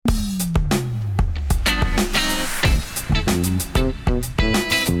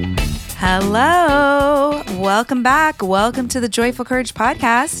Hello. Welcome back. Welcome to the Joyful Courage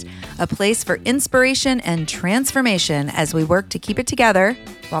Podcast, a place for inspiration and transformation as we work to keep it together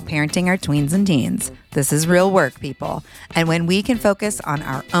while parenting our tweens and teens. This is real work, people. And when we can focus on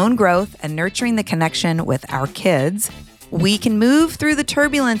our own growth and nurturing the connection with our kids, we can move through the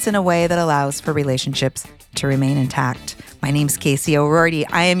turbulence in a way that allows for relationships to remain intact. My name's Casey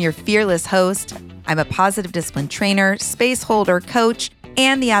O'Rourke. I am your fearless host. I'm a positive discipline trainer, space holder, coach,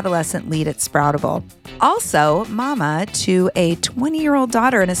 and the adolescent lead at Sproutable. Also, mama to a 20-year-old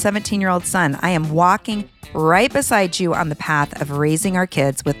daughter and a 17-year-old son. I am walking right beside you on the path of raising our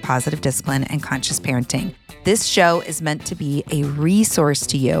kids with positive discipline and conscious parenting. This show is meant to be a resource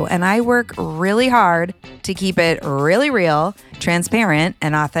to you, and I work really hard to keep it really real, transparent,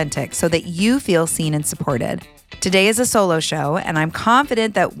 and authentic so that you feel seen and supported. Today is a solo show, and I'm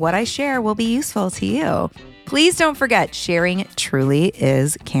confident that what I share will be useful to you. Please don't forget, sharing truly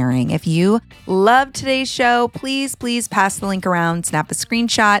is caring. If you love today's show, please pass the link around, snap a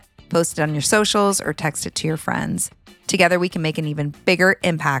screenshot, post it on your socials, or text it to your friends. Together, we can make an even bigger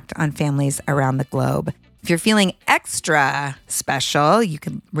impact on families around the globe. If you're feeling extra special, you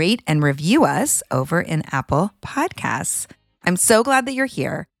can rate and review us over in Apple Podcasts. I'm so glad that you're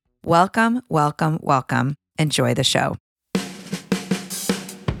here. Welcome, welcome, welcome. Enjoy the show.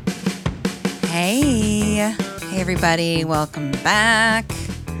 Hey everybody, welcome back.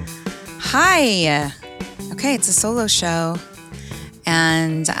 Hi. Okay, it's a solo show,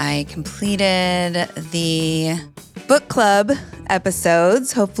 and I completed the book club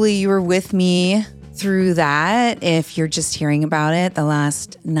episodes. Hopefully you were with me through that. If you're just hearing about it, the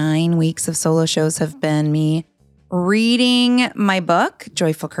last 9 weeks of solo shows have been me reading my book,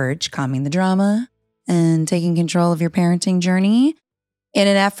 Joyful Courage, Calming the Drama and Taking Control of Your Parenting Journey, in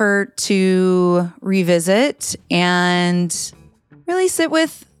an effort to revisit and really sit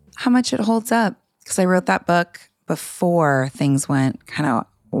with how much it holds up. Because I wrote that book before things went kind of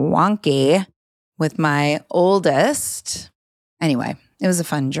wonky with my oldest. Anyway, it was a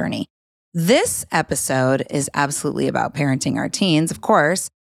fun journey. This episode is absolutely about parenting our teens, of course.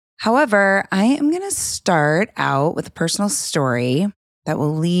 However, I am going to start out with a personal story that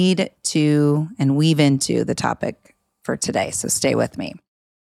will lead to and weave into the topic for today. So stay with me.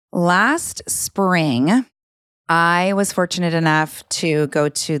 Last spring, I was fortunate enough to go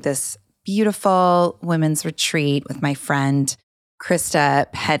to this beautiful women's retreat with my friend,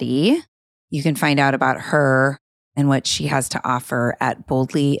 Krista Petty. You can find out about her and what she has to offer at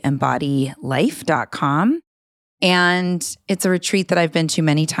boldlyembodylife.com. And it's a retreat that I've been to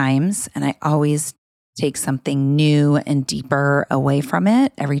many times, and I always take something new and deeper away from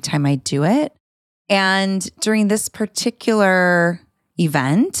it every time I do it. And during this particular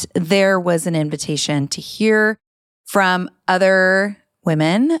event, there was an invitation to hear from other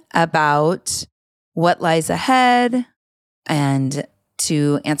women about what lies ahead and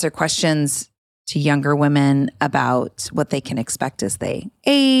to answer questions to younger women about what they can expect as they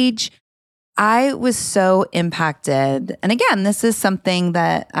age. I was so impacted. And again, this is something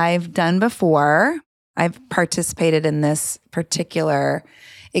that I've done before. I've participated in this particular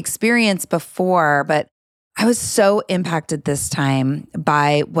experience before, but I was so impacted this time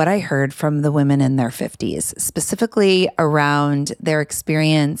by what I heard from the women in their 50s, specifically around their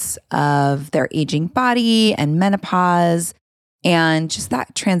experience of their aging body and menopause and just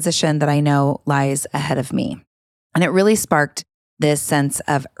that transition that I know lies ahead of me. And it really sparked this sense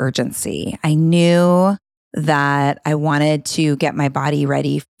of urgency. I knew that I wanted to get my body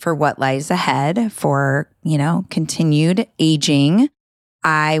ready for what lies ahead for, continued aging.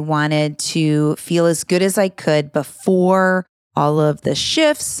 I wanted to feel as good as I could before all of the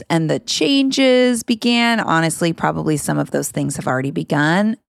shifts and the changes began. Honestly, probably some of those things have already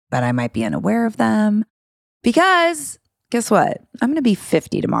begun, but I might be unaware of them because guess what? I'm going to be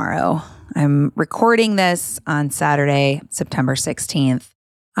 50 tomorrow. I'm recording this on Saturday, September 16th.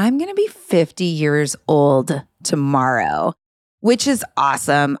 I'm going to be 50 years old tomorrow, which is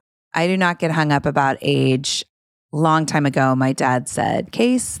awesome. I do not get hung up about age. Long time ago, my dad said,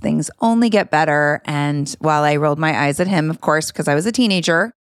 Case, things only get better. And while I rolled my eyes at him, of course, because I was a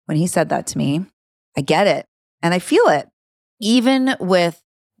teenager when he said that to me, I get it and I feel it. Even with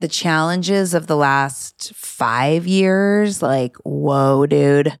the challenges of the last 5 years, like, whoa,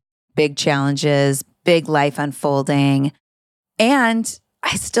 dude, big challenges, big life unfolding. And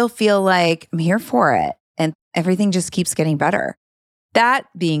I still feel like I'm here for it and everything just keeps getting better. That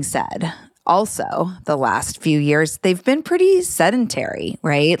being said, also the last few years, they've been pretty sedentary,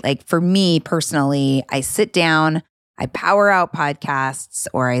 right? Like for me personally, I sit down, I power out podcasts,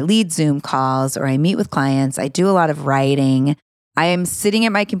 or I lead Zoom calls, or I meet with clients. I do a lot of writing. I am sitting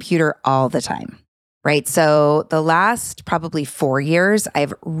at my computer all the time, right? So the last probably 4 years,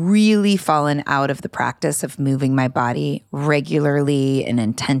 I've really fallen out of the practice of moving my body regularly and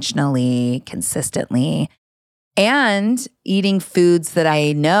intentionally, consistently, and eating foods that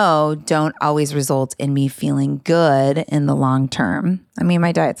I know don't always result in me feeling good in the long term. I mean,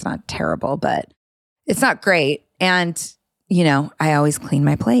 my diet's not terrible, but it's not great. And, I always clean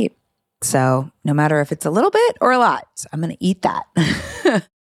my plate. So no matter if it's a little bit or a lot, I'm going to eat that.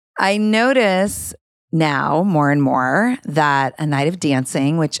 I notice now more and more that a night of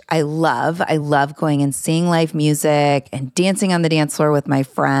dancing, which I love going and seeing live music and dancing on the dance floor with my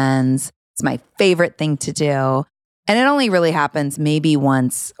friends. It's my favorite thing to do. And it only really happens maybe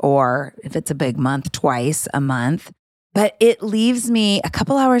once, or if it's a big month, twice a month. But it leaves me a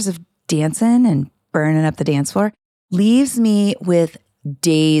couple hours of dancing and burning up the dance floor, leaves me with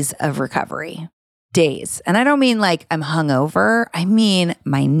days of recovery. Days. And I don't mean like I'm hungover. I mean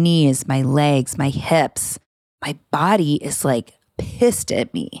my knees, my legs, my hips, my body is like pissed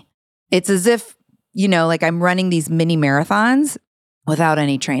at me. It's as if, like I'm running these mini marathons without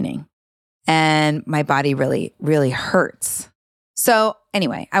any training. And my body really, really hurts. So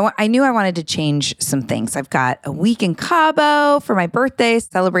anyway, I knew I wanted to change some things. I've got a week in Cabo for my birthday,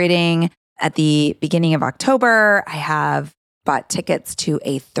 celebrating at the beginning of October. I have bought tickets to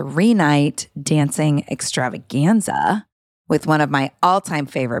a 3-night dancing extravaganza with one of my all-time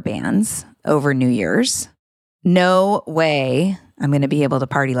favorite bands over New Year's. No way I'm going to be able to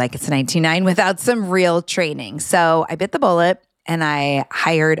party like it's 1999 without some real training. So I bit the bullet and I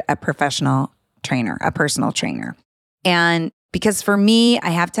hired a professional trainer, a personal trainer. And because for me,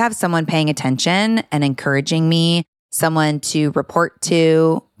 I have to have someone paying attention and encouraging me, someone to report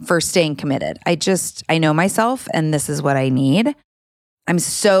to for staying committed. I know myself and this is what I need. I'm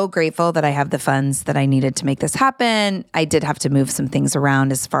so grateful that I have the funds that I needed to make this happen. I did have to move some things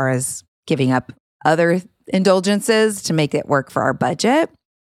around as far as giving up other indulgences to make it work for our budget.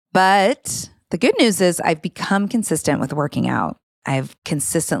 But the good news is I've become consistent with working out. I've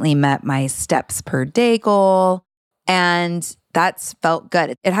consistently met my steps per day goal, and that's felt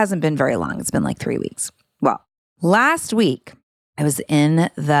good. It hasn't been very long. It's been like 3 weeks. Well, last week I was in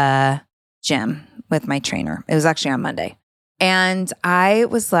the gym with my trainer. It was actually on Monday. And I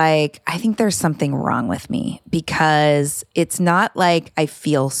was like, I think there's something wrong with me because it's not like I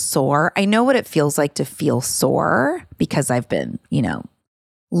feel sore. I know what it feels like to feel sore because I've been,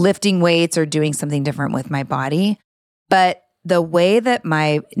 lifting weights or doing something different with my body. But the way that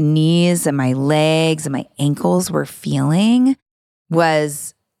my knees and my legs and my ankles were feeling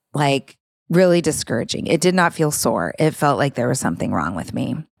was like really discouraging. It did not feel sore. It felt like there was something wrong with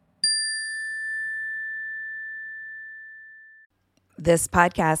me. This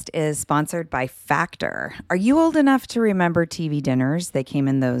podcast is sponsored by Factor. Are you old enough to remember TV dinners? They came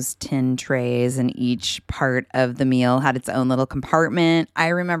in those tin trays and each part of the meal had its own little compartment. I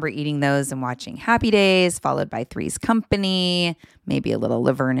remember eating those and watching Happy Days, followed by Three's Company, maybe a little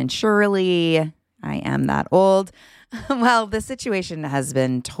Laverne and Shirley. I am that old. Well, the situation has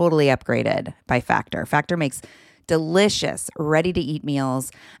been totally upgraded by Factor. Factor makes delicious, ready-to-eat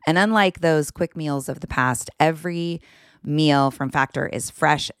meals. And unlike those quick meals of the past, every meal from Factor is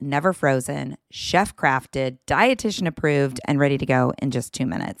fresh, never frozen, chef-crafted, dietitian-approved, and ready to go in just 2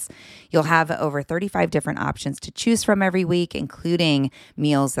 minutes. You'll have over 35 different options to choose from every week, including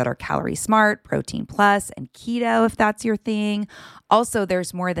meals that are calorie smart, protein plus, and keto if that's your thing. Also,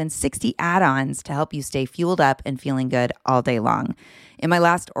 there's more than 60 add-ons to help you stay fueled up and feeling good all day long. In my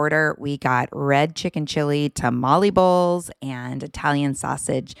last order, we got red chicken chili tamale bowls and Italian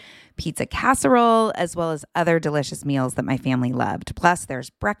sausage pizza casserole, as well as other delicious meals that my family loved. Plus,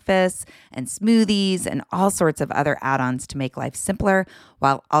 there's breakfast and smoothies and all sorts of other add-ons to make life simpler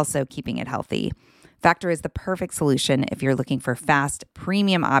while also keeping it healthy. Factor is the perfect solution if you're looking for fast,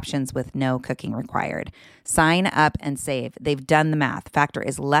 premium options with no cooking required. Sign up and save. They've done the math. Factor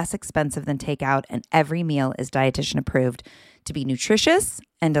is less expensive than takeout, and every meal is dietitian approved to be nutritious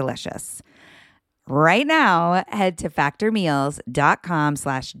and delicious. Right now, head to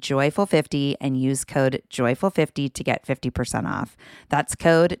factormeals.com/joyful50 and use code joyful50 to get 50% off. That's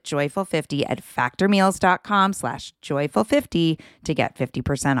code joyful50 at factormeals.com/joyful50 to get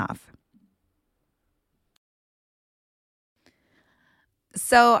 50% off.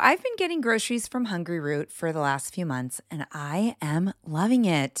 So I've been getting groceries from Hungryroot for the last few months, and I am loving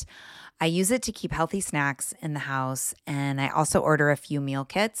it. I use it to keep healthy snacks in the house, and I also order a few meal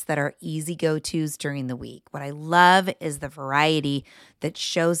kits that are easy go-tos during the week. What I love is the variety that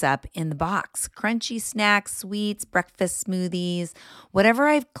shows up in the box. Crunchy snacks, sweets, breakfast smoothies, whatever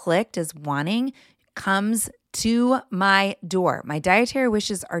I've clicked as wanting, comes to my door. My dietary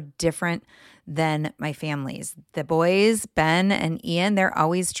wishes are different than my family's. The boys, Ben and Ian, they're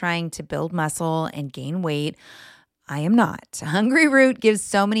always trying to build muscle and gain weight. I am not. Hungry Root gives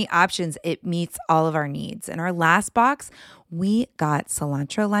so many options. It meets all of our needs. In our last box, we got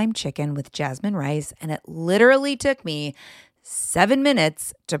cilantro lime chicken with jasmine rice, and it literally took me 7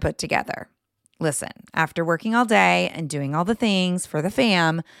 minutes to put together. Listen, after working all day and doing all the things for the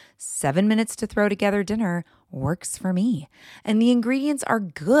fam, 7 minutes to throw together dinner works for me. And the ingredients are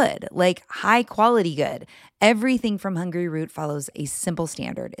good, like high quality good. Everything from Hungry Root follows a simple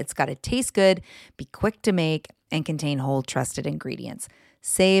standard. It's got to taste good, be quick to make, and contain whole trusted ingredients.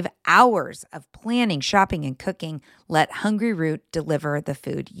 Save hours of planning, shopping, and cooking. Let Hungry Root deliver the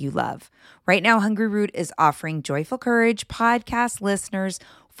food you love. Right now, Hungry Root is offering Joyful Courage podcast listeners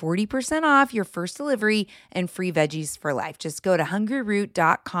 40% off your first delivery and free veggies for life. Just go to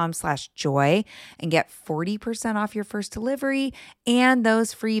hungryroot.com/joy and get 40% off your first delivery and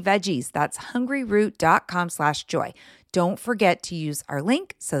those free veggies. That's hungryroot.com/joy. Don't forget to use our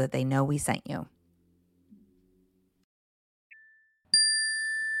link so that they know we sent you.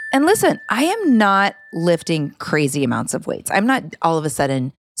 And listen, I am not lifting crazy amounts of weights. I'm not all of a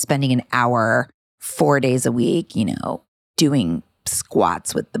sudden spending an hour 4 days a week, doing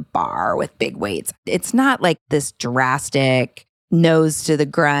squats with the bar with big weights. It's not like this drastic nose to the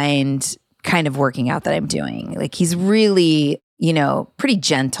grind kind of working out that I'm doing. Like he's really, pretty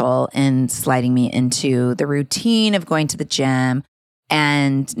gentle in sliding me into the routine of going to the gym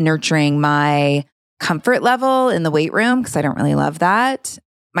and nurturing my comfort level in the weight room because I don't really love that.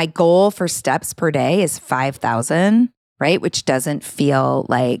 My goal for steps per day is 5,000, right? Which doesn't feel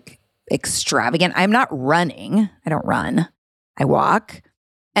like extravagant. I'm not running. I don't run. I walk.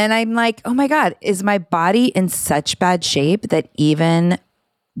 And I'm like, oh my God, is my body in such bad shape that even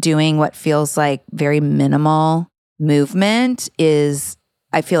doing what feels like very minimal movement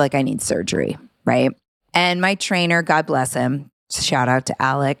I feel like I need surgery, right? And my trainer, God bless him, shout out to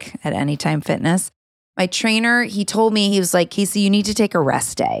Alec at Anytime Fitness. My trainer, he told me, he was like, Casey, you need to take a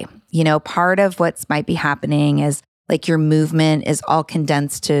rest day. Part of what might be happening is like your movement is all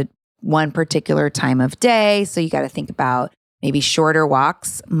condensed to one particular time of day. So you got to think about maybe shorter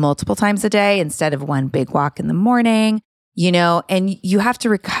walks multiple times a day instead of one big walk in the morning, and you have to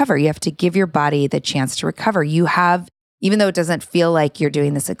recover. You have to give your body the chance to recover. Even though it doesn't feel like you're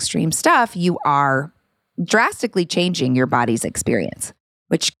doing this extreme stuff, you are drastically changing your body's experience,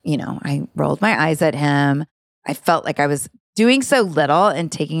 which, I rolled my eyes at him. I felt like I was doing so little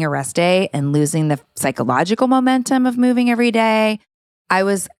and taking a rest day and losing the psychological momentum of moving every day. I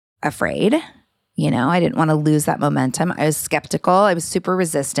was afraid. I didn't want to lose that momentum. I was skeptical. I was super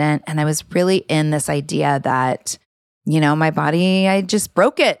resistant. And I was really in this idea that, my body, I just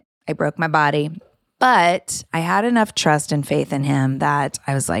broke it. I broke my body. But I had enough trust and faith in him that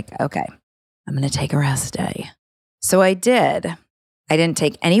I was like, okay, I'm going to take a rest day. So I did. I didn't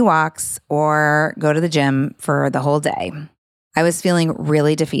take any walks or go to the gym for the whole day. I was feeling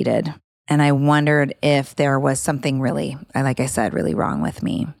really defeated. And I wondered if there was something really, like I said, really wrong with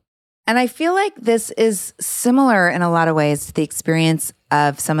me. And I feel like this is similar in a lot of ways to the experience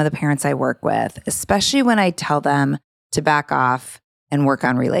of some of the parents I work with, especially when I tell them to back off and work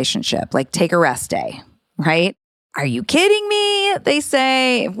on relationship, like take a rest day, right? Are you kidding me? They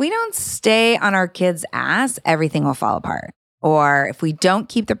say, if we don't stay on our kids' ass, everything will fall apart. Or if we don't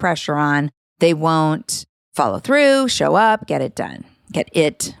keep the pressure on, they won't follow through, show up, get it done,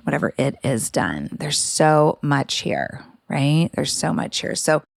 whatever it is done. There's so much here, right? There's so much here.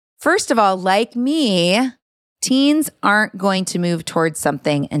 So first of all, like me, teens aren't going to move towards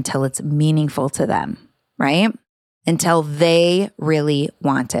something until it's meaningful to them, right? Until they really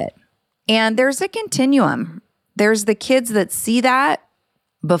want it. And there's a continuum. There's the kids that see that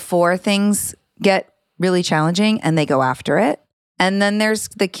before things get really challenging and they go after it. And then there's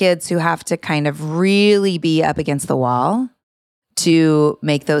the kids who have to kind of really be up against the wall to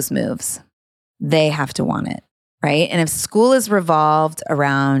make those moves. They have to want it, right? And if school is revolved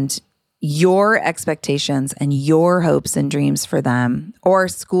around your expectations and your hopes and dreams for them, or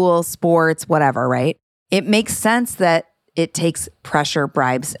school, sports, whatever, right? It makes sense that it takes pressure,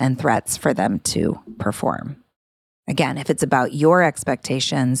 bribes, and threats for them to perform. Again, if it's about your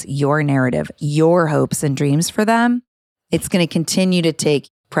expectations, your narrative, your hopes and dreams for them, it's going to continue to take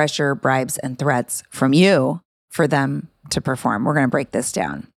pressure, bribes, and threats from you for them to perform. We're going to break this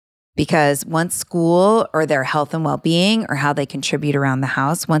down. Because once school or their health and well-being or how they contribute around the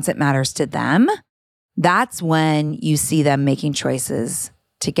house, once it matters to them, that's when you see them making choices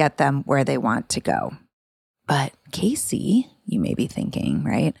to get them where they want to go. But Casey, you may be thinking,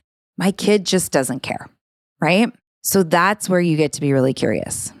 right? my kid just doesn't care, right? So that's where you get to be really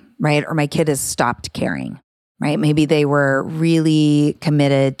curious, right? Or my kid has stopped caring, right? Maybe they were really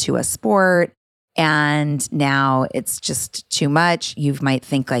committed to a sport and now it's just too much. You might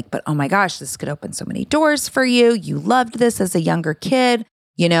think like, but oh my gosh, this could open so many doors for you. You loved this as a younger kid.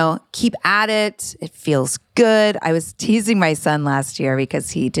 Keep at it. It feels good. I was teasing my son last year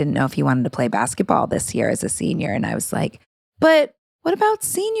because he didn't know if he wanted to play basketball this year as a senior. And I was like, but what about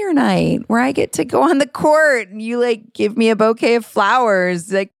senior night where I get to go on the court and you like give me a bouquet of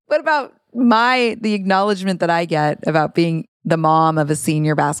flowers? Like, what about the acknowledgement that I get about being the mom of a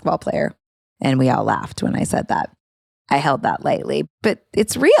senior basketball player? And we all laughed when I said that. I held that lightly, but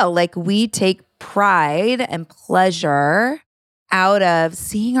it's real. Like we take pride and pleasure out of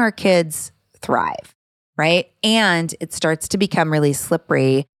seeing our kids thrive, right? And it starts to become really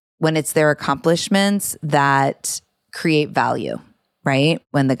slippery when it's their accomplishments that create value, right?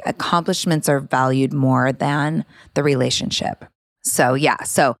 When the accomplishments are valued more than the relationship. So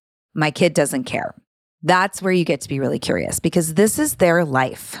my kid doesn't care. That's where you get to be really curious because this is their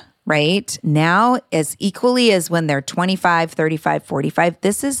life, right? Now, as equally as when they're 25, 35, 45,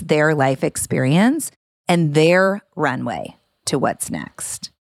 this is their life experience and their runway to what's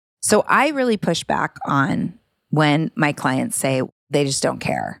next. So I really push back on when my clients say they just don't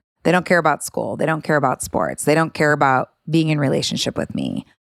care. They don't care about school. They don't care about sports. They don't care about being in relationship with me.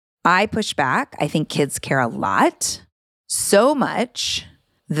 I push back. I think kids care a lot, so much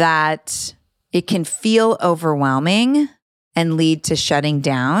that it can feel overwhelming and lead to shutting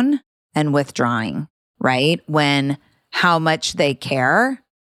down and withdrawing, right? When how much they care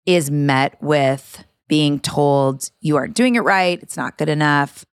is met with being told you aren't doing it right, it's not good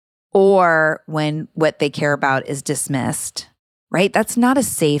enough, or when what they care about is dismissed, right? That's not a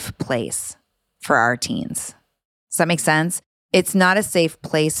safe place for our teens. Does that make sense? It's not a safe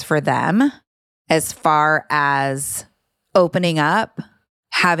place for them as far as opening up,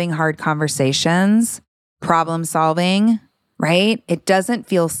 having hard conversations, problem solving, right? It doesn't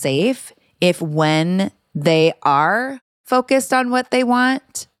feel safe if when they are focused on what they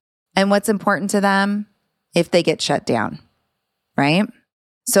want and what's important to them, if they get shut down, right?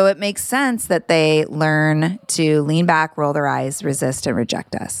 So it makes sense that they learn to lean back, roll their eyes, resist, and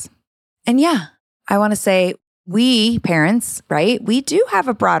reject us. And I want to say we parents, right? We do have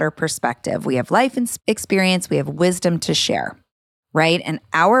a broader perspective. We have life experience. We have wisdom to share, right? And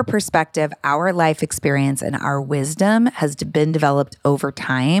our perspective, our life experience, and our wisdom has been developed over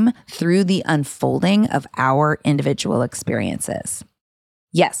time through the unfolding of our individual experiences.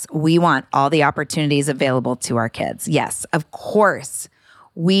 Yes, we want all the opportunities available to our kids. Yes, of course,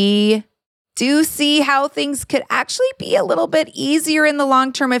 we do see how things could actually be a little bit easier in the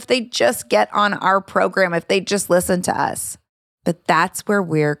long term if they just get on our program, if they just listen to us. But that's where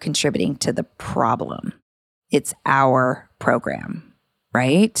we're contributing to the problem. It's our program,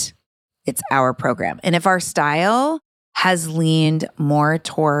 right? It's our program. And if our style has leaned more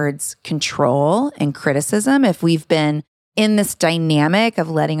towards control and criticism, if we've been in this dynamic of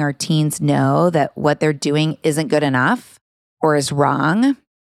letting our teens know that what they're doing isn't good enough or is wrong,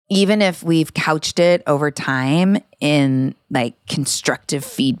 even if we've couched it over time in like constructive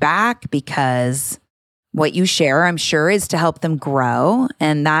feedback, because what you share, I'm sure, is to help them grow.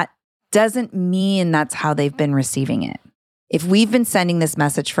 And that doesn't mean that's how they've been receiving it. If we've been sending this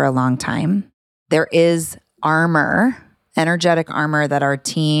message for a long time, there is armor, energetic armor that our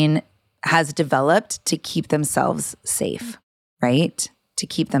teen has developed to keep themselves safe, right? To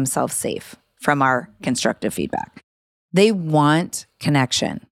keep themselves safe from our constructive feedback. They want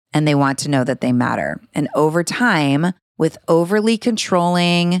connection and they want to know that they matter. And over time, with overly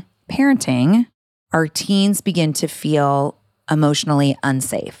controlling parenting, our teens begin to feel emotionally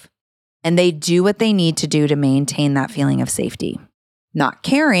unsafe. And they do what they need to do to maintain that feeling of safety. Not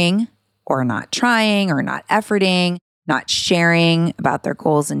caring or not trying or not efforting, not sharing about their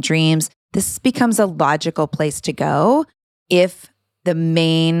goals and dreams. This becomes a logical place to go if the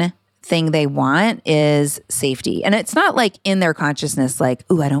main thing they want is safety. And it's not like in their consciousness, like,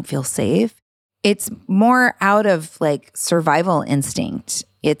 ooh, I don't feel safe. It's more out of like survival instinct.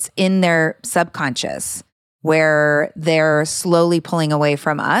 It's in their subconscious where they're slowly pulling away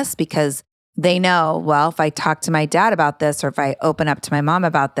from us because they know, well, if I talk to my dad about this or if I open up to my mom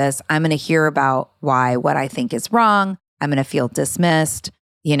about this, I'm going to hear about what I think is wrong. I'm going to feel dismissed.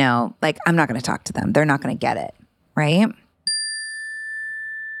 Like I'm not going to talk to them. They're not going to get it, right?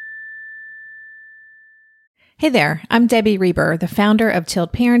 Hey there, I'm Debbie Reber, the founder of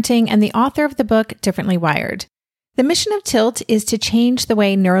Tilt Parenting and the author of the book Differently Wired. The mission of Tilt is to change the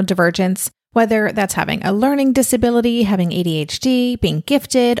way neurodivergence, Whether that's having a learning disability, having ADHD, being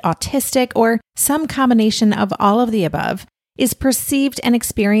gifted, autistic, or some combination of all of the above, is perceived and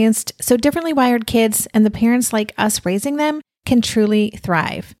experienced so differently wired kids and the parents like us raising them can truly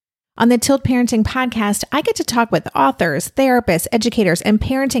thrive. On the Tilt Parenting podcast, I get to talk with authors, therapists, educators, and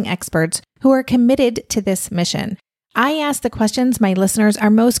parenting experts who are committed to this mission. I ask the questions my listeners are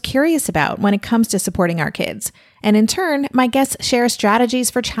most curious about when it comes to supporting our kids. And in turn, my guests share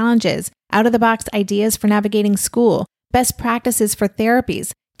strategies for challenges, out-of-the-box ideas for navigating school, best practices for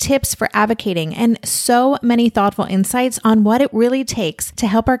therapies, tips for advocating, and so many thoughtful insights on what it really takes to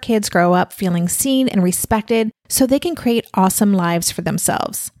help our kids grow up feeling seen and respected so they can create awesome lives for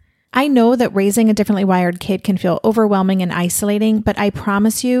themselves. I know that raising a differently wired kid can feel overwhelming and isolating, but I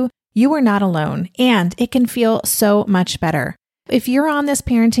promise you, you are not alone, and it can feel so much better. If you're on this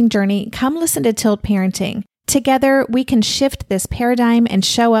parenting journey, come listen to Tilt Parenting. Together, we can shift this paradigm and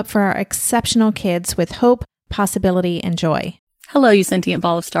show up for our exceptional kids with hope, possibility, and joy. Hello, you sentient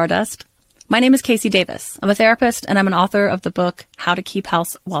ball of stardust. My name is Casey Davis. I'm a therapist, and I'm an author of the book, How to Keep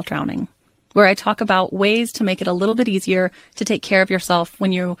House While Drowning, where I talk about ways to make it a little bit easier to take care of yourself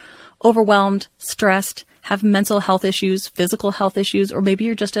when you're overwhelmed, stressed, have mental health issues, physical health issues, or maybe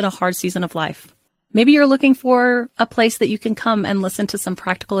you're just in a hard season of life. Maybe you're looking for a place that you can come and listen to some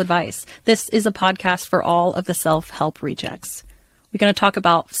practical advice. This is a podcast for all of the self-help rejects. We're going to talk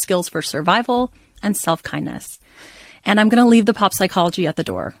about skills for survival and self-kindness. And I'm going to leave the pop psychology at the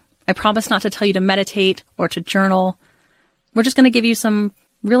door. I promise not to tell you to meditate or to journal. We're just going to give you some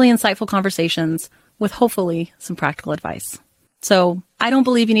really insightful conversations with hopefully some practical advice. So I don't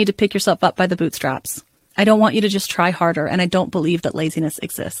believe you need to pick yourself up by the bootstraps. I don't want you to just try harder, and I don't believe that laziness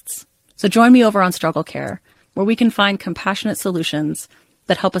exists. So join me over on Struggle Care, where we can find compassionate solutions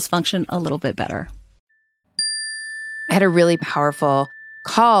that help us function a little bit better. I had a really powerful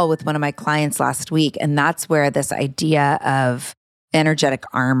call with one of my clients last week, and that's where this idea of energetic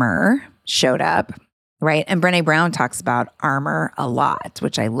armor showed up, right? And Brené Brown talks about armor a lot,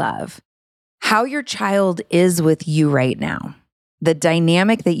 which I love. How your child is with you right now, the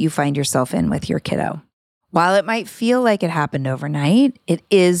dynamic that you find yourself in with your kiddo. While it might feel like it happened overnight, it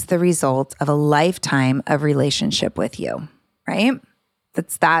is the result of a lifetime of relationship with you, right?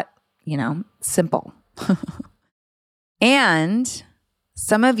 That's that, simple. And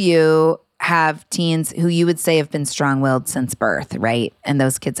some of you have teens who you would say have been strong-willed since birth, right? And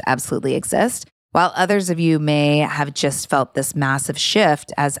those kids absolutely exist. While others of you may have just felt this massive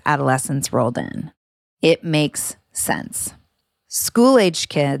shift as adolescence rolled in. It makes sense. School-age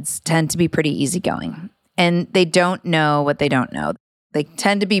kids tend to be pretty easygoing. And they don't know what they don't know. They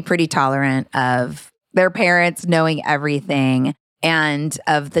tend to be pretty tolerant of their parents knowing everything and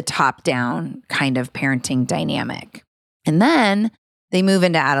of the top-down kind of parenting dynamic. And then they move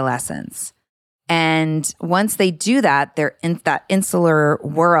into adolescence. And once they do that, they're in that insular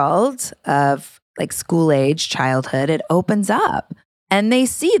world of like school-age childhood, it opens up. And they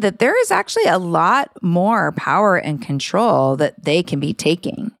see that there is actually a lot more power and control that they can be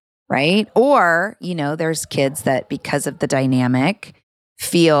taking. Right? Or, there's kids that because of the dynamic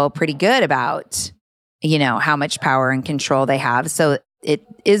feel pretty good about, how much power and control they have. So it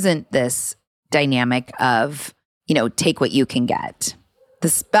isn't this dynamic of, take what you can get. The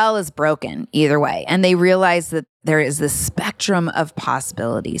spell is broken either way. And they realize that there is this spectrum of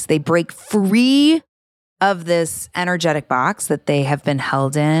possibilities. They break free of this energetic box that they have been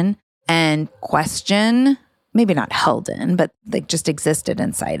held in and question, maybe not held in, but they just existed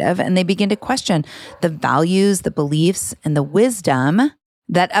inside of. And they begin to question the values, the beliefs, and the wisdom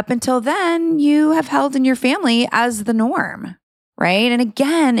that up until then you have held in your family as the norm, right? And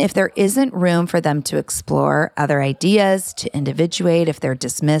again, if there isn't room for them to explore other ideas, to individuate, if they're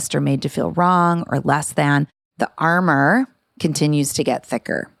dismissed or made to feel wrong or less than, the armor continues to get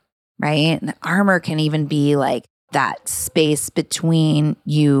thicker, right? And the armor can even be like that space between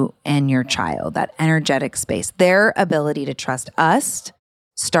you and your child, that energetic space. Their ability to trust us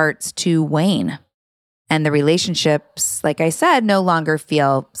starts to wane. And the relationships, like I said, no longer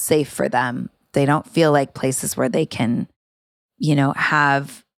feel safe for them. They don't feel like places where they can,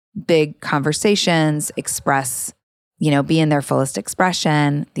 have big conversations, express, be in their fullest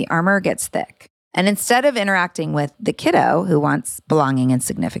expression. The armor gets thick. And instead of interacting with the kiddo who wants belonging and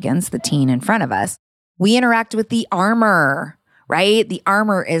significance, the teen in front of us, we interact with the armor, right? The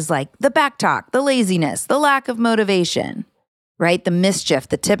armor is like the backtalk, the laziness, the lack of motivation, right? The mischief,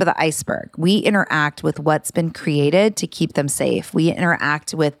 the tip of the iceberg. We interact with what's been created to keep them safe. We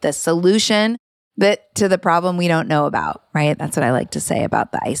interact with the solution to the problem we don't know about, right? That's what I like to say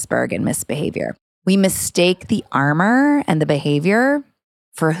about the iceberg and misbehavior. We mistake the armor and the behavior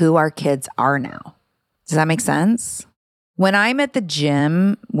for who our kids are now. Does that make sense? When I'm at the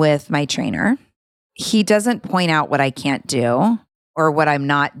gym with my trainer, he doesn't point out what I can't do or what I'm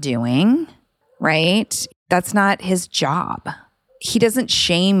not doing, right? That's not his job. He doesn't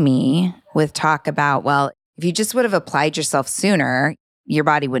shame me with talk about, well, if you just would have applied yourself sooner, your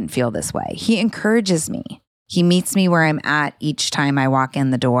body wouldn't feel this way. He encourages me. He meets me where I'm at each time I walk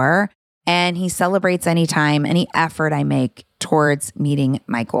in the door, and he celebrates any time, any effort I make towards meeting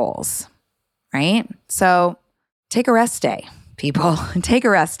my goals, right? So take a rest day, people. Take a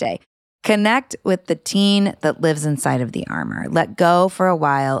rest day. Connect with the teen that lives inside of the armor. Let go for a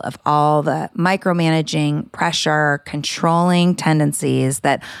while of all the micromanaging, pressure, controlling tendencies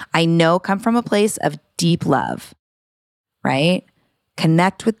that I know come from a place of deep love, right?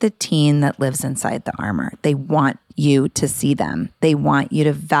 Connect with the teen that lives inside the armor. They want you to see them. They want you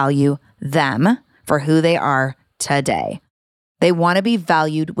to value them for who they are today. They want to be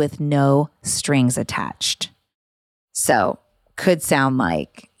valued with no strings attached. So, could sound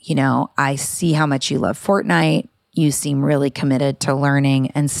like, I see how much you love Fortnite. You seem really committed to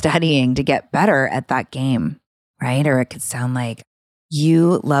learning and studying to get better at that game, right? Or it could sound like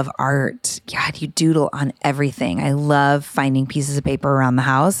you love art. God, you doodle on everything. I love finding pieces of paper around the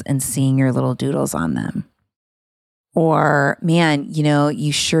house and seeing your little doodles on them. Or, man,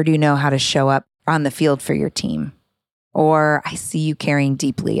 you sure do know how to show up on the field for your team. Or I see you caring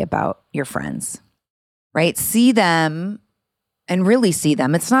deeply about your friends, right? See them and really see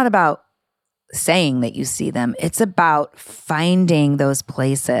them. It's not about saying that you see them. It's about finding those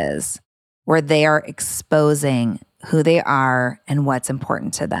places where they are exposing who they are and what's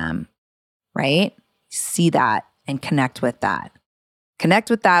important to them, right? See that and connect with that. Connect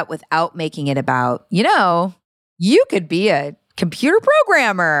with that without making it about, you could be a computer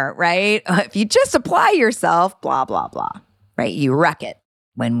programmer, right? If you just apply yourself, blah, blah, blah, right? You wreck it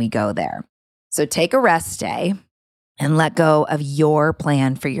when we go there. So take a rest day and let go of your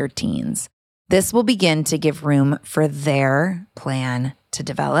plan for your teens. This will begin to give room for their plan to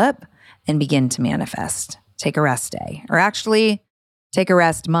develop and begin to manifest. Take a rest day, or actually take a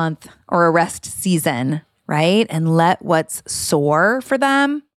rest month or a rest season, right? And let what's sore for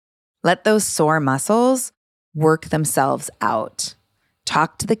them, let those sore muscles work themselves out.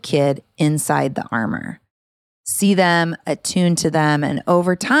 Talk to the kid inside the armor. See them, attune to them, and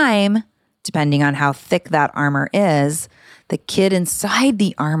over time, depending on how thick that armor is, the kid inside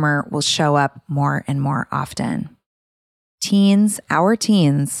the armor will show up more and more often. Our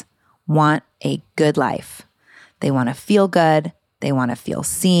teens want a good life. They want to feel good. They want to feel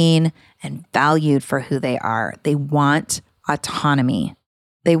seen and valued for who they are. They want autonomy.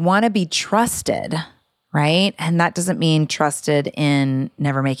 They want to be trusted, right? And that doesn't mean trusted in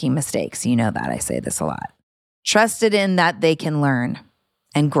never making mistakes. You know that I say this a lot. Trusted in that they can learn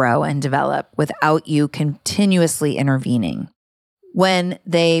and grow and develop without you continuously intervening. When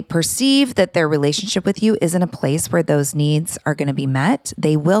they perceive that their relationship with you isn't a place where those needs are going to be met,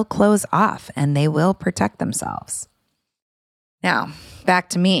 they will close off and they will protect themselves. Now, back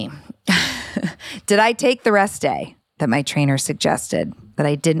to me. Did I take the rest day that my trainer suggested that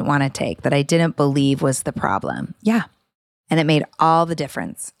I didn't want to take, that I didn't believe was the problem? Yeah. And it made all the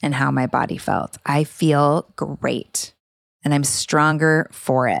difference in how my body felt. I feel great. And I'm stronger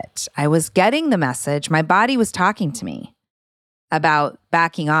for it. I was getting the message. My body was talking to me about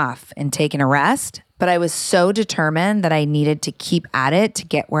backing off and taking a rest, but I was so determined that I needed to keep at it to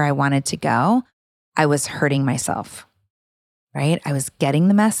get where I wanted to go. I was hurting myself, right? I was getting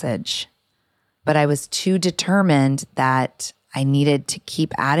the message, but I was too determined that I needed to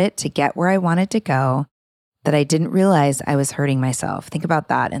keep at it to get where I wanted to go, that I didn't realize I was hurting myself. Think about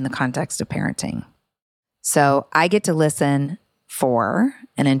that in the context of parenting. So I get to listen for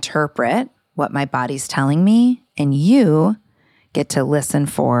and interpret what my body's telling me, and you get to listen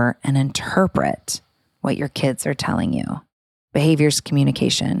for and interpret what your kids are telling you. Behaviors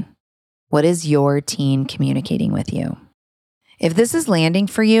communication. What is your teen communicating with you? If this is landing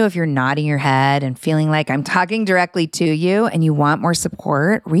for you, if you're nodding your head and feeling like I'm talking directly to you and you want more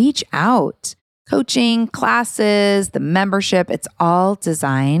support, reach out. Coaching, classes, the membership, it's all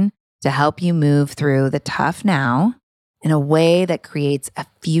designed to help you move through the tough now in a way that creates a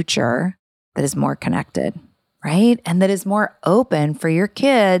future that is more connected, right? And that is more open for your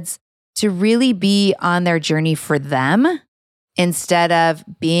kids to really be on their journey for them instead of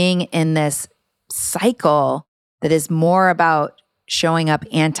being in this cycle that is more about showing up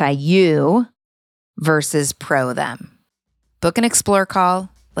anti-you versus pro-them. Book an Explore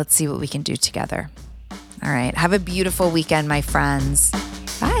call. Let's see what we can do together. All right. Have a beautiful weekend, my friends.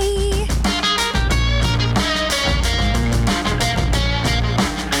 Bye.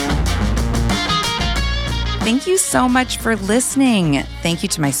 Thank you so much for listening. Thank you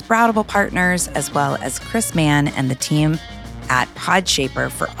to my Sproutable partners, as well as Chris Mann and the team at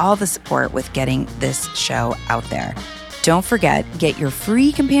Podshaper for all the support with getting this show out there. Don't forget, get your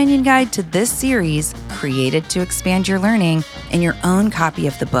free companion guide to this series, Created to Expand Your Learning, and your own copy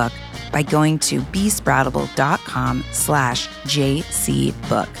of the book by going to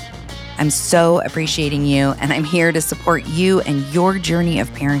besproutable.com/jcbook. I'm so appreciating you, and I'm here to support you and your journey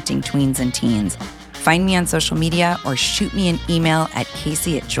of parenting tweens and teens. Find me on social media or shoot me an email at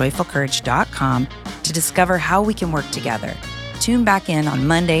casey@joyfulcourage.com to discover how we can work together. Tune back in on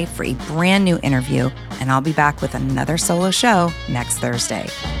Monday for a brand new interview, and I'll be back with another solo show next Thursday.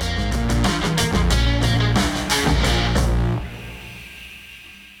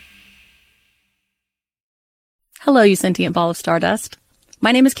 Hello, you sentient ball of stardust.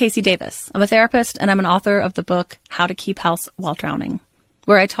 My name is Casey Davis. I'm a therapist and I'm an author of the book, How to Keep House While Drowning,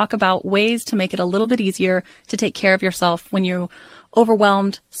 where I talk about ways to make it a little bit easier to take care of yourself when you're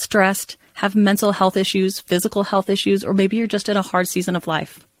overwhelmed, stressed, have mental health issues, physical health issues, or maybe you're just in a hard season of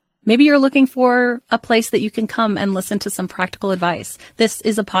life. Maybe you're looking for a place that you can come and listen to some practical advice. This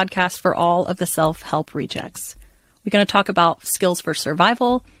is a podcast for all of the self-help rejects. We're going to talk about skills for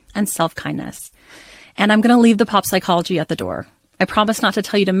survival and self-kindness. And I'm going to leave the pop psychology at the door. I promise not to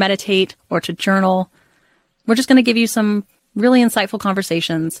tell you to meditate or to journal. We're just going to give you some really insightful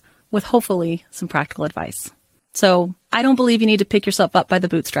conversations with hopefully some practical advice. So I don't believe you need to pick yourself up by the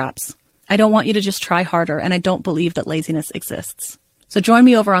bootstraps. I don't want you to just try harder, and I don't believe that laziness exists. So join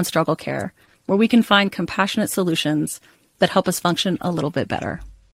me over on Struggle Care, where we can find compassionate solutions that help us function a little bit better.